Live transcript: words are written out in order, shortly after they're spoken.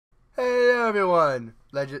everyone.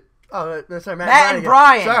 Oh, no, sorry, Matt and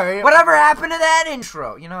Brian. Sorry. Whatever happened to that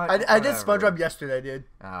intro? You know what? I did SpongeBob yesterday, dude.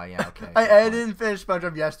 Oh, yeah, okay. I didn't finish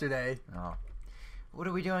SpongeBob yesterday. Oh. What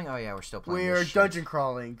are we doing? Oh, yeah, we're still playing We're dungeon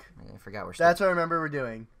crawling. I forgot we're That's what I remember we're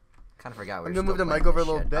doing. Kind of forgot we're I'm going to move the mic over a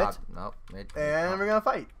little bit. Nope. And we're going to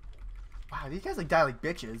fight. Wow, these guys die like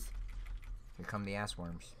bitches. Here come the ass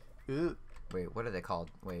worms. Ooh. Wait, what are they called?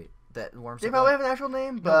 Wait, that worms. They probably have an actual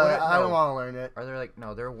name, but I don't want to learn it. Are there like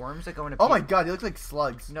there are worms that go into? Oh my god, they look like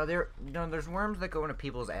slugs. No, there's worms that go into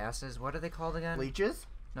people's asses. What are they called again? Leeches?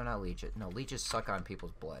 No, not leeches. No, leeches suck on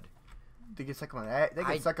people's blood. They can suck on my ass. They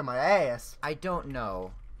can suck on my ass. I don't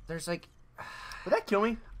know. There's like. Would that kill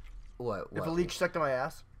me? What? If a leech sucked on my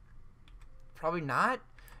ass? Probably not.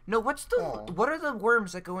 No, what are the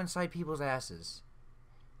worms that go inside people's asses?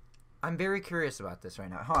 I'm very curious about this right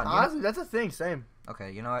now. Hold on. Honestly, that's a thing. Same.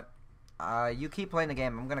 Okay, you know what? You keep playing the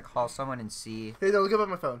game. I'm gonna call someone and see. Hey, no, look up on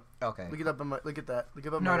my phone. Okay. Look it up on my. Look at that. Look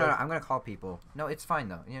up on no, my. No, I'm gonna call people. No, it's fine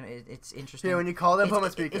though. You know, it's interesting. Yeah, when you call them, put on my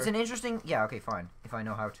speaker. It's an interesting. Yeah. Okay. Fine. If I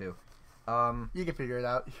know how to. You can figure it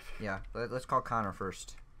out. Yeah. Let's call Connor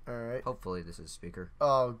first. All right. Hopefully this is speaker.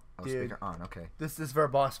 Oh, dude. Speaker on. Okay. This is for a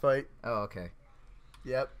boss fight. Oh, okay.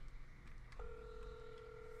 Yep.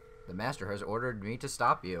 The master has ordered me to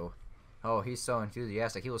stop you. Oh, he's so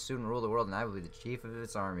enthusiastic. He will soon rule the world, and I will be the chief of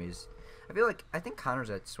its armies. I think Connor's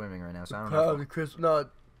at swimming right now, so I don't know. Chris, no.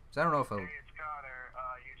 So I don't know if he'll. Hey, it's Connor.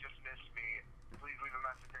 You just missed me. Please leave a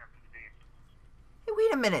message after the beep. Hey,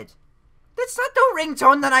 wait a minute. That's not the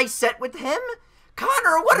ringtone that I set with him.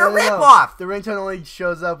 Connor, what a No. ripoff! The ringtone only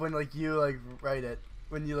shows up when you write it,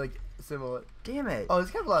 when you symbol it. Damn it. Oh,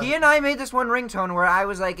 it's kind of loud. He and I made this one ringtone where I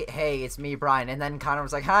was like, "Hey, it's me, Brian," and then Connor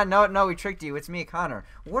was like, no, we tricked you. It's me, Connor."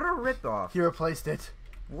 What a ripoff. He replaced it.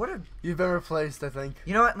 What a. You've been replaced, I think.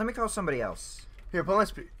 You know what? Let me call somebody else. Here, put my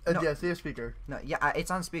speaker. No. Yeah, see a speaker. No, yeah,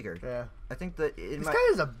 it's on speaker. Yeah. I think that This guy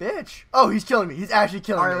is a bitch. Oh, he's killing me. He's actually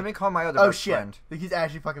killing me. All right, let me call my other best shit. friend. He's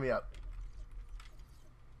actually fucking me up.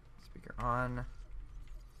 Speaker on.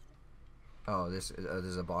 Oh, this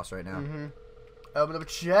is a boss right now. Mm-hmm. Open up a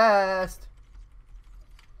chest.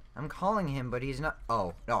 I'm calling him, but he's not.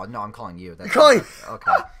 Oh, no, I'm calling you. You're calling.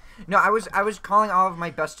 Okay. No, I was calling all of my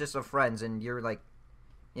bestest of friends, and you're like,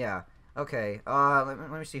 yeah. Okay.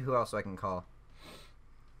 Let me see who else I can call.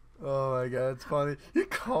 Oh my god, it's funny. You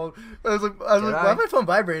called. I was like, why is my phone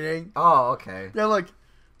vibrating? Oh, okay. Yeah, look,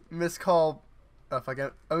 missed call. Oh, fuck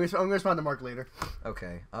it. I'm gonna respond to Mark later.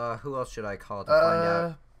 Okay. Who else should I call to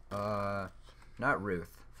find out? Not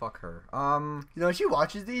Ruth. Fuck her. You know, she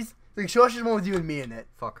watches these. Like, she watches one with you and me in it.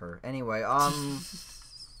 Fuck her. Anyway,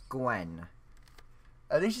 Gwen.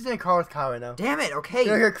 I think she's in a car with Kyle right now. Damn it. Okay.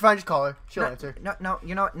 Here, fine, just call her. She'll answer. No.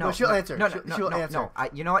 You know what? No. She'll answer. No. She'll answer. No.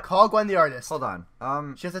 You know what? Call Gwen the artist. Hold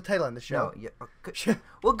on. She has a title on the show. No. Yeah.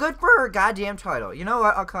 Well, good for her goddamn title. You know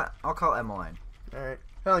what? I'll call Evoland. All right.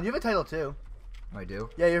 Hold on. You have a title too. I do.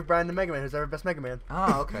 Yeah, you're Brian the Mega Man, who's our best Mega Man.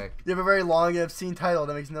 Oh, okay. You have a very long and obscene title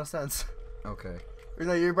that makes no sense. Okay. Or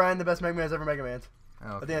no, you're Brian the best Mega Man who's ever Mega Man.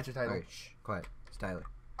 Oh, okay. The answer title. Right, shh, quiet. It's Tyler.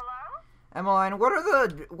 Hello? Evoland,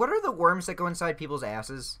 what are the worms that go inside people's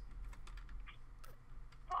asses?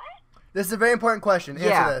 What? This is a very important question.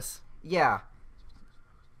 Yeah. Answer this. Yeah.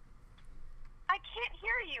 I can't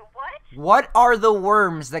hear you. What? What are the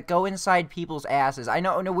worms that go inside people's asses? I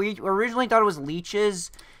know. No, we originally thought it was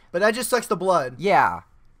leeches. But that just sucks the blood. Yeah.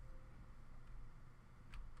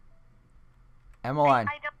 Evoland.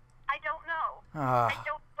 I don't know. Ah. I don't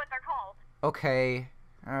know what they're called. Okay.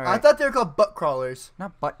 All right. I thought they were called butt crawlers.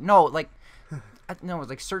 No, like no,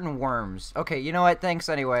 like certain worms. Okay, you know what? Thanks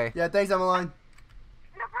anyway. Yeah, thanks, Evoland.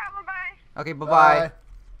 No problem. Bye. Okay, bye-bye.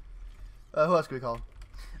 Who else can we call?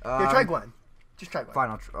 Here, try Gwen. Just try Gwen.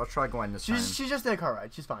 Fine, I'll try Gwen this time. She's just in a car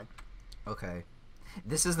ride. She's fine. Okay.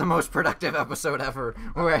 This is the most productive episode ever.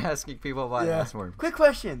 We're asking people about ass worms. Quick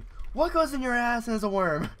question. What goes in your ass as a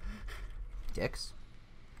worm? Dicks?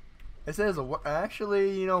 It says a worm.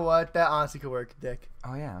 Actually, you know what? That honestly could work, Dick.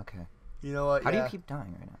 Oh, yeah, okay. You know what? How do you keep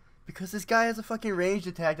dying right now? Because this guy has a fucking ranged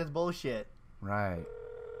attack. That's bullshit. Right.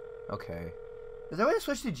 Okay. Is there a way to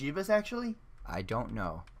switch to Jeebus, actually? I don't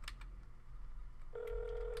know.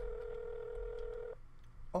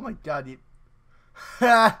 Oh my god,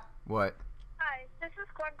 What? Hi, this is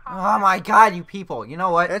Gwen calling. Oh my god, you people. You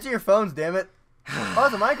know what? Answer your phones, damn it. Oh,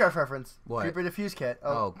 it's a Minecraft reference. What? Creeper Diffuse Kit.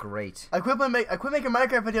 Oh, great. I quit making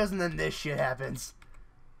Minecraft videos and then this shit happens.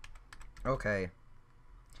 Okay.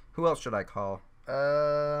 Who else should I call?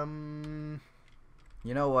 You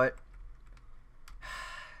know what?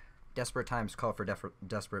 Desperate times call for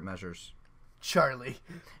desperate measures. Charlie.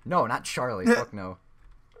 No, not Charlie. Fuck no.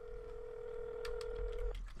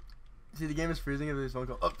 See, the game is freezing if his phone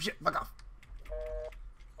call. Oh shit! Fuck off.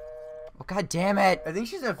 Oh, God damn it. I think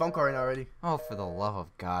she's in a phone call right now already. Oh, for the love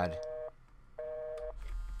of God.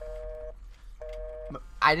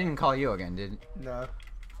 I didn't call you again, did? No.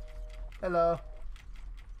 Hello.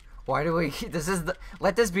 Why do we...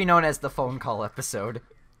 Let this be known as the phone call episode.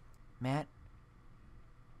 Matt?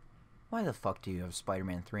 Why the fuck do you have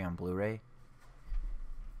Spider-Man 3 on Blu-ray?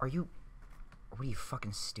 What are you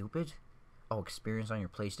fucking stupid? Oh, experience on your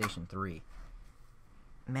PlayStation 3.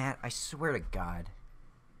 Matt, I swear to God.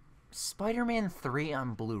 Spider-Man 3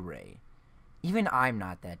 on Blu-ray. Even I'm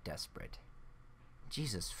not that desperate.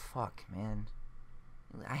 Jesus fuck, man.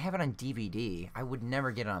 I have it on DVD. I would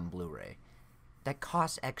never get it on Blu-ray. That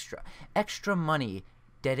costs extra. Extra money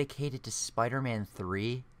dedicated to Spider-Man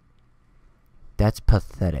 3? That's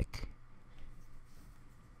pathetic.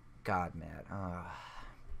 God, Matt. I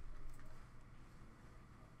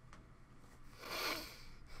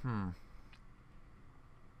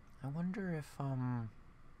wonder if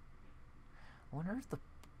the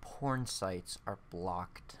porn sites are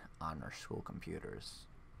blocked on our school computers.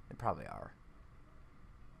 They probably are.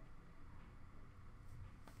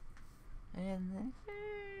 And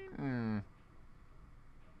then,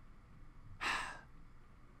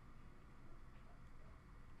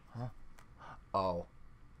 Huh? Oh.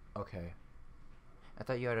 Okay. I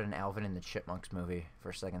thought you had an Alvin and the Chipmunks movie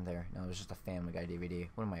for a second there. No, it was just a Family Guy DVD.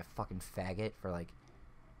 What am I, a fucking faggot for like...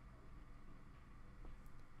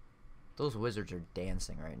 Those wizards are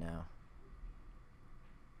dancing right now.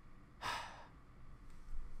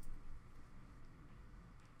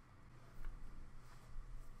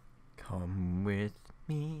 Come with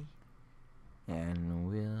me, and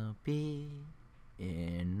we'll be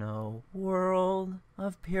in a world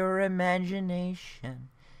of pure imagination.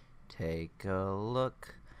 Take a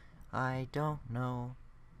look, I don't know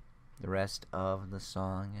the rest of the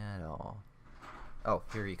song at all. Oh,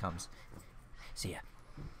 here he comes. See ya.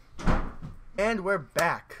 And we're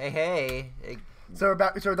back. Hey. So we're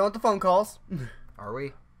back. So we're done with the phone calls. Are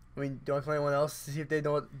we? I mean, do you want to find anyone else to see if they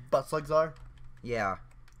know what butt slugs are? Yeah.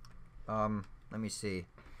 Let me see.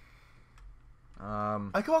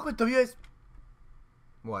 I can walk with WS.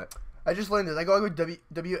 What? I just learned this. I can walk with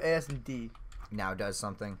WAS and D. Now does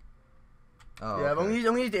something. Oh, yeah, okay. I'm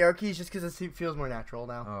gonna use the arrow keys just because it feels more natural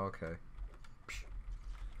now. Oh, okay.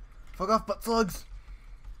 Fuck off, butt slugs.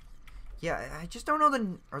 Yeah, I just don't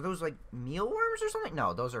know are those like mealworms or something?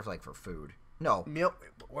 No, those are like for food. No.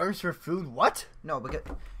 Worms for food? What? No,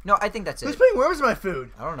 no, I think that's it. Who's putting worms in my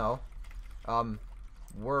food? I don't know.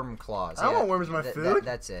 Worm claws. I don't want worms in my food.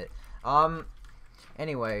 That's it.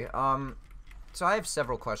 Anyway, so I have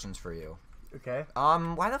several questions for you. Okay.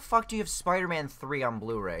 Why the fuck do you have Spider-Man 3 on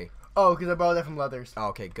Blu-ray? Oh, because I borrowed that from Leathers. Oh,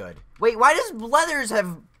 okay, good. Wait, why does Leathers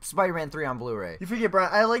have Spider-Man 3 on Blu-ray? You forget,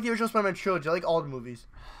 Brian. I like the original Spider-Man trilogy. I like all the movies.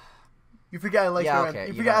 You forget I like Spider-Man. Okay,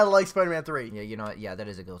 you forget I like Spider-Man 3. Yeah, you know what? Yeah, that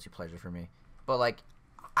is a guilty pleasure for me. But, like,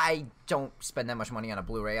 I don't spend that much money on a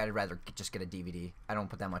Blu-ray. I'd rather just get a DVD. I don't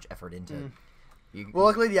put that much effort into it. Well,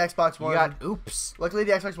 luckily the Xbox One. Oops. Luckily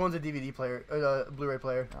the Xbox One's a DVD player, a Blu-ray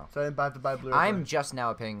player, so I didn't have to buy a Blu-ray. I'm just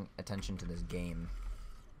now paying attention to this game.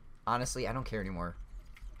 Honestly, I don't care anymore.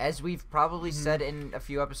 As we've probably said in a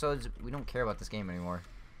few episodes, we don't care about this game anymore.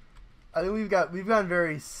 I think we've gotten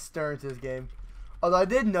very stern to this game. Although I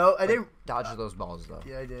did dodge those balls though.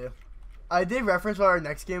 Yeah, I did. I did reference what our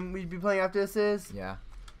next game we'd be playing after this is. Yeah.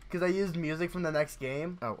 Because I used music from the next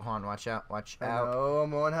game. Oh, hold on, watch out, watch I out. know,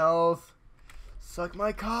 I'm on health. Suck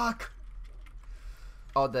my cock.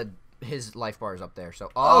 Oh, his life bar is up there. So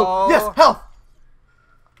oh yes, health.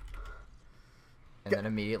 And then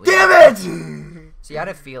immediately. Damn it! See, I had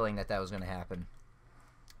a feeling that was gonna happen.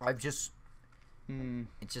 I've just.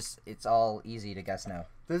 It's all easy to guess now.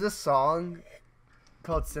 There's a song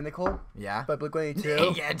called "Cynical." Yeah. By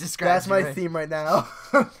Blink-182. Yeah, describes. That's my theme right now.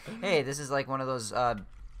 Hey, this is like one of those.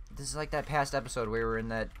 This is like that past episode where we were in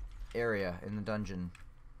that area in the dungeon.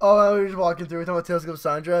 Oh, we were just walking through. We're talking about Tales of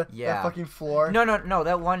Sandra. Yeah. That fucking floor. No.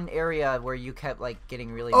 That one area where you kept like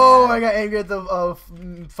getting really. Oh, mad. I got angry at the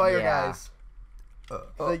fire guys.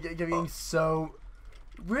 Getting so.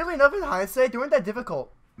 Really enough, in hindsight, they weren't that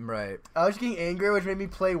difficult. Right. I was just getting angry, which made me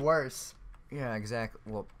play worse. Yeah, exactly.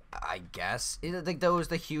 Well, I guess like that was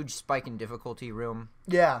the huge spike in difficulty room.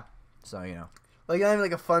 Yeah. So you know. Like not even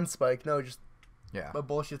like a fun spike. No, just. Yeah. A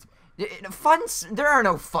bullshit. There are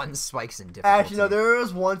no fun spikes in difficulty. Actually, no. There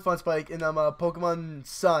was one fun spike in Pokemon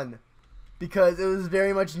Sun, because it was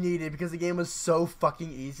very much needed because the game was so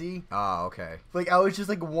fucking easy. Oh, okay. Like I was just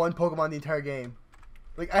like one Pokemon the entire game.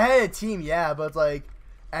 Like I had a team, yeah, but like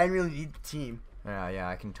I didn't really need the team. Yeah,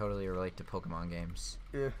 I can totally relate to Pokemon games.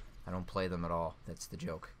 Yeah. I don't play them at all. That's the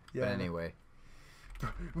joke. Yeah. But anyway.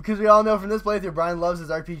 Because we all know from this playthrough, Brian loves his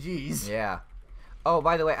RPGs. Yeah. Oh,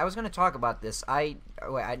 by the way, I was going to talk about this. I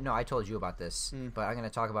told you about this, but I'm going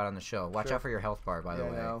to talk about it on the show. Watch out for your health bar, by the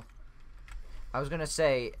way. No. I was going to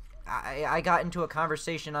say, I got into a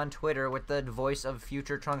conversation on Twitter with the voice of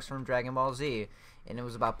future Trunks from Dragon Ball Z, and it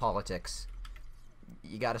was about politics.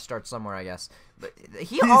 You got to start somewhere, I guess. But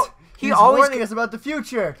he's always warning us about the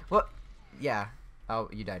future. Well, yeah. Oh,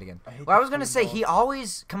 you died again. I was going to say, he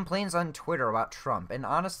always complains on Twitter about Trump, and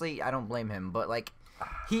honestly, I don't blame him, but, like,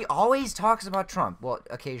 he always talks about Trump. Well,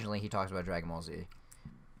 occasionally he talks about Dragon Ball Z.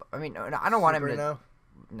 I mean, I don't want him to...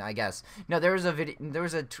 No, I guess. No, there was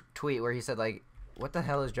a tweet where he said, like, what the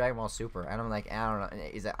hell is Dragon Ball Super? And I'm like, I don't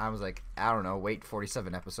know. I was like, I don't know. Wait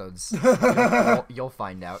 47 episodes. You'll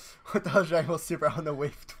find out. What the hell is Dragon Ball Super? I don't know.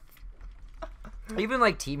 Wait. Even,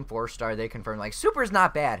 like, Team 4-Star, they confirmed, like, Super's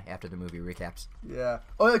not bad after the movie recaps. Yeah.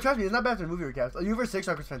 Oh, trust me, it's not bad after the movie recaps. Universe 6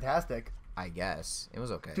 arc was fantastic. I guess. It was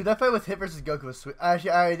okay. Dude, that fight with Hit versus Goku was sweet.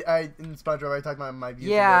 Actually, I in SpongeBob, I talked about my views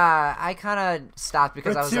Yeah, I kind of stopped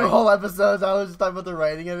because I was two like... whole episodes, I was just talking about the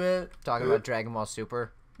writing of it. Talking about Dragon Ball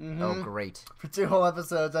Super. Mm-hmm. Oh, great. For 2 whole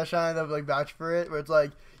episodes, I shined up, like, vouch for it, where it's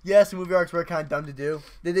like, yes, the movie arcs were kind of dumb to do.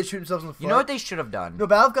 They did shoot themselves in the foot. You know what they should have done? No,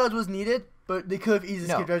 Battle of Gods was needed, but they could have easily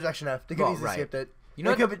No. skipped Resurrection F. They could have easily skipped it. You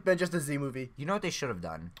know it could have been just a Z movie. You know what they should have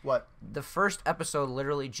done? What? The first episode,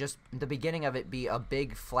 literally just the beginning of it, be a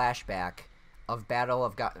big flashback of Battle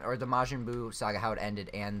of God, or the Majin Buu saga, how it ended,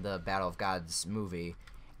 and the Battle of Gods movie,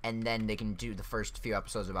 and then they can do the first few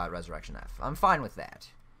episodes about Resurrection F. I'm fine with that.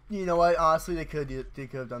 You know what? Honestly, they could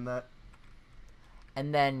have done that.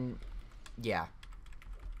 And then, yeah.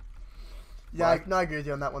 Yeah, I agree with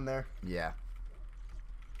you on that one there. Yeah.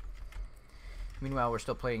 Meanwhile, we're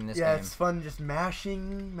still playing this Yeah, game. it's fun just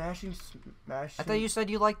mashing. I thought you said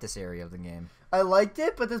you liked this area of the game. I liked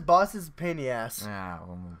it, but this boss is a pain in the ass. Ah,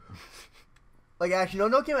 Like, actually,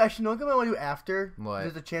 no game I want to do after. What?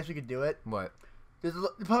 There's a chance we could do it. What?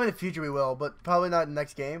 Probably in the future we will, but probably not in the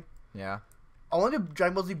next game. Yeah. I want to do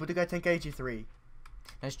Dragon Ball Z Budokai Tenkaichi 3.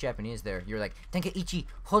 Nice Japanese there. You're like, Tenkaichi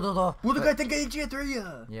Hododo. Budokai Tenkaichi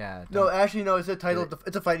 3! Yeah. No, actually, no, it's a title.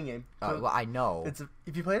 It's a fighting game. So well, I know.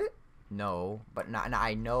 If you played it? No, but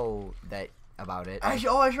I know that about it. Actually,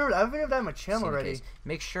 I remember. I've been that on my channel already.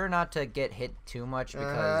 Make sure not to get hit too much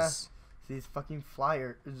because these fucking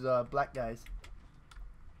black guys.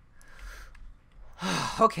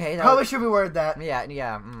 Okay. Probably should we word that.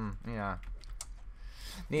 Yeah.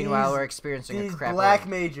 Meanwhile, we're experiencing a crap black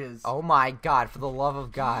mages. Oh my god! For the love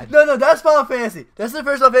of God. No, that's Final Fantasy. That's the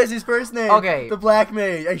first Final Fantasy's first name. Okay. The black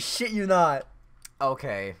mage. I shit you not.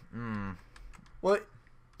 Okay. Well,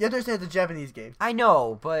 you have to understand it's a Japanese game. I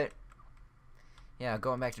know, but yeah,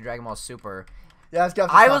 going back to Dragon Ball Super. Yeah, let's go.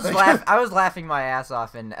 I was laughing my ass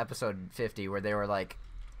off in episode 50 where they were like,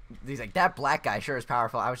 he's like, that black guy sure is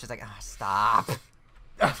powerful. I was just like, stop.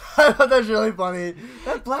 I thought that was really funny.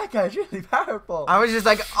 That black guy's really powerful. I was just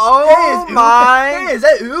like, oh my. Hey, is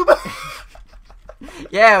that Oob?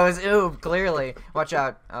 Yeah, it was Oob, clearly. Watch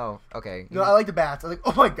out. Oh, okay. No, I like the bats. I was like,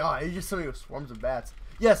 oh my god, he's just sending me swarms of bats.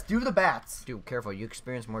 Yes, do the bats. Dude, careful. You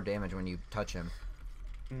experience more damage when you touch him.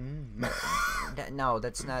 No,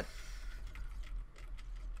 that's not...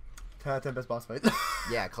 Top 10 best boss fights.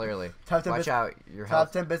 Yeah, clearly. Watch out. Your health.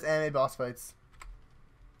 Top 10 best anime boss fights.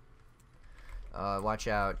 Watch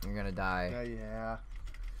out. You're gonna die. Yeah.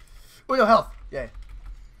 Oh, no, health. Yay.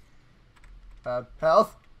 Health.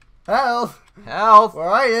 Health. Health. Where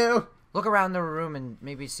are you? Look around the room and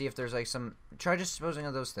maybe see if there's like some... Try disposing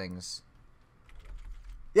of those things.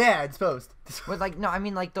 Yeah, disposed. With like... No, I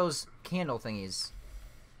mean like those candle thingies.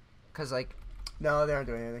 Because like... No, they aren't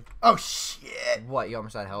doing anything. Oh, shit. What? You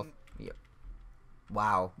almost had health? Yep.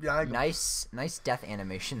 Wow. Yeah, nice death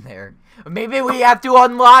animation there. Maybe we have to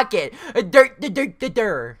unlock it. Dirt.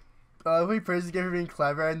 We praise the game for being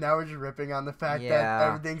clever, and now we're just ripping on the fact that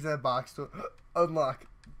everything's in a box to unlock.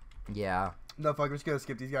 Yeah. No, fuck, we're just gonna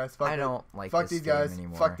skip these guys. Fuck I don't like fuck this these guys. game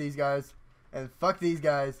anymore. Fuck these guys. And fuck these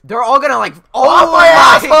guys. They're all gonna like... Off my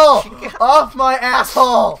asshole! Off my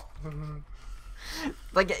asshole!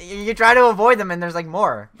 Like, you try to avoid them and there's like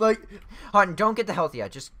more. Like... Hon, don't get the health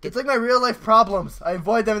yet. Just get... It's like my real life problems. I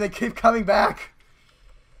avoid them and they keep coming back.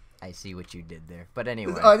 I see what you did there. But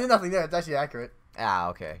anyway. Oh, I did nothing there. It's actually accurate. Ah,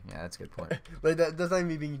 okay. Yeah, that's a good point. Like, that's not even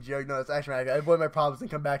me being a joke. No, it's actually accurate. I avoid my problems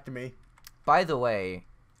and come back to me. By the way,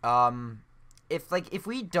 if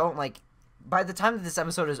we don't, like, by the time that this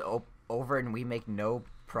episode is over and we make no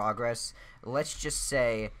progress, let's just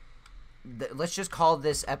say, let's just call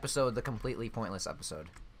this episode the completely pointless episode.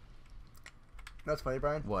 That's funny,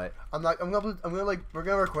 Brian. What? I'm gonna like, we're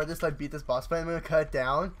gonna record this, like, beat this boss fight. I'm gonna cut it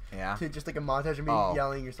down. Yeah. To just like a montage of me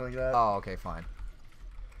yelling or something like that. Oh, okay, fine.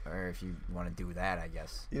 Or if you want to do that, I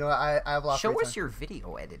guess. You know what? I have a lot of Show free us time. your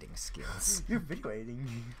video editing skills. Your video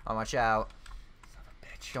editing. Oh, watch out.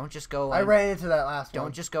 Bitch. Don't just go in. I ran into that last one.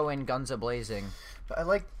 Don't just go in guns a-blazing. But I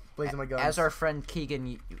like blazing my guns. As our friend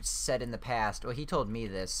Keegan said in the past, well, he told me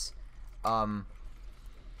this.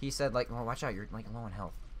 He said, like, well, watch out, you're, like, low on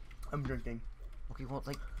health. I'm drinking. Okay, well,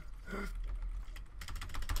 like...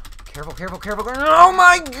 Careful, careful, careful. Oh,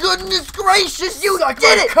 my goodness gracious, you Suck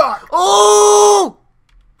did my it! cock! Oh!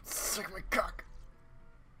 Suck my cock.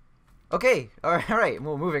 Okay, alright,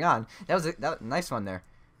 well, moving on. That was a nice one there.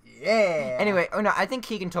 Yeah. Anyway, oh, no, I think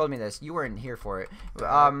Keegan told me this. You weren't here for it.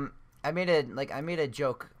 I made a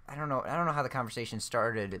joke. I don't know how the conversation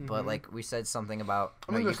started, but like we said something about.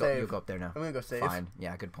 I'm gonna go save. You go up there now. I'm gonna go save. Fine.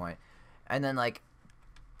 Yeah, good point. And then like,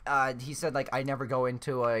 he said like I never go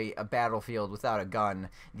into a battlefield without a gun.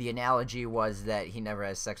 The analogy was that he never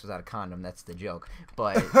has sex without a condom. That's the joke.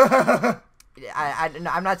 But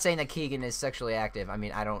I'm not saying that Keegan is sexually active. I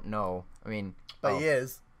mean I don't know. I mean, But he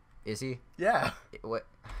is. Is he? Yeah. What?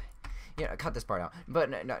 Yeah, cut this part out. But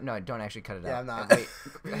no, don't actually cut it out. Yeah, I'm not.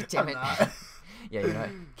 Wait, damn I'm it. not. Yeah, you know what?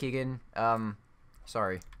 Keegan,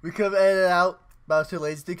 sorry. We could have edited it out, but I was too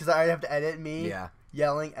lazy to because I already have to edit me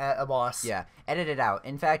yelling at a boss. Yeah, edit it out.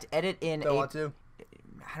 In fact, edit in Don't want to.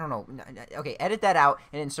 I don't know. Okay, edit that out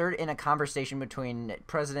and insert in a conversation between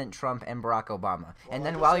President Trump and Barack Obama. And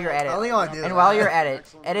then while you're at it, I don't think I wanna do and that. while you're at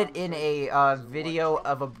it, edit in a video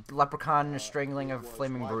of a leprechaun strangling a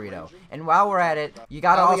flaming burrito. And while we're at it, you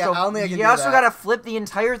gotta I don't think I can do that. gotta flip the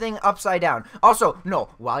entire thing upside down. Also, no,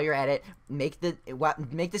 while you're at it, make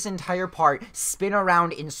this entire part spin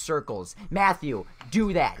around in circles. Matthew,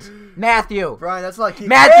 do that. Matthew, Brian, that's like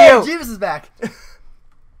Matthew! Hey, Jeeves is back.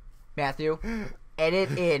 Matthew,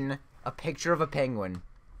 edit in a picture of a penguin.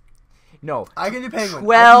 No. I can do penguin.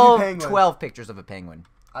 12 pictures of a penguin.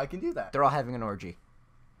 I can do that. They're all having an orgy.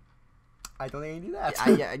 I don't think I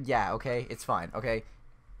can do that. Yeah, okay. It's fine, okay?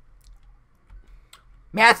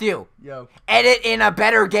 Matthew, Yo. edit in a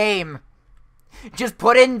better game. Just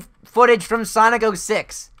put in footage from Sonic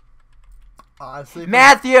 06. Honestly.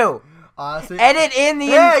 Matthew, Honestly. edit in the...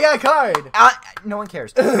 Yeah, I got a card. No one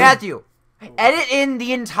cares. Matthew, edit in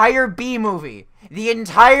the entire B movie. The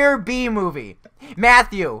entire B movie.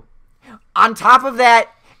 Matthew, on top of that,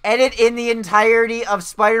 edit in the entirety of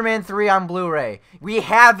Spider-Man 3 on Blu-ray. We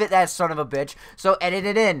have it, that son of a bitch, so edit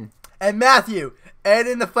it in. And Matthew,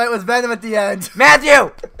 edit in the fight with Venom at the end.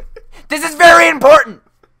 Matthew, this is very important.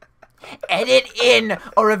 Edit in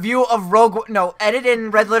a review of edit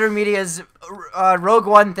in Red Letter Media's Rogue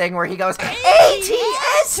One thing where he goes,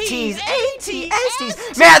 ATSTs,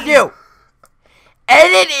 ATSTs. Matthew,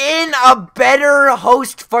 edit in a better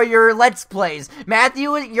host for your Let's Plays.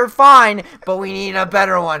 Matthew, you're fine, but we need a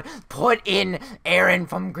better one. Put in Aaron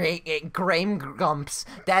from Graham Gumps.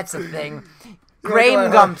 That's a thing.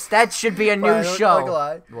 Graham Gumps. That should be a new show. Not gonna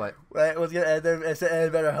lie. What? Right, I was gonna edit them and say edit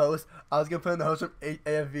a better host. I was gonna put in the host from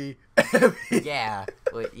AFV. Yeah.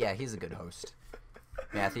 Well, yeah, he's a good host.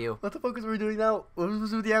 Matthew. What the fuck was we doing now? What was we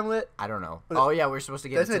supposed to do with the amulet? I don't know. Oh yeah, we're supposed to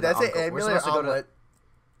get into the That's it. uncle. We're Amulet supposed or to go to omelet?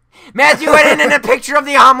 Matthew edit in a picture of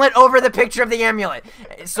the omelet over the picture of the amulet.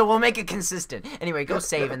 So we'll make it consistent. Anyway, go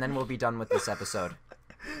save and then we'll be done with this episode.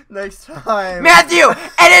 Next time. Matthew,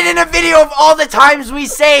 edit in a video of all the times we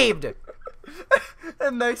saved.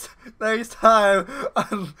 And next time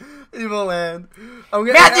on Evoland,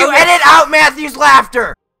 Matthew, edit out Matthew's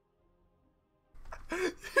laughter. Here's the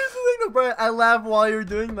thing, though, Brian. I laugh while you're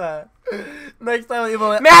doing that. Next time on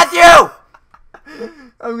Evoland, Matthew.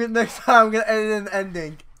 next time I'm gonna edit an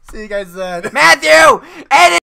ending. See you guys then. Matthew, edit.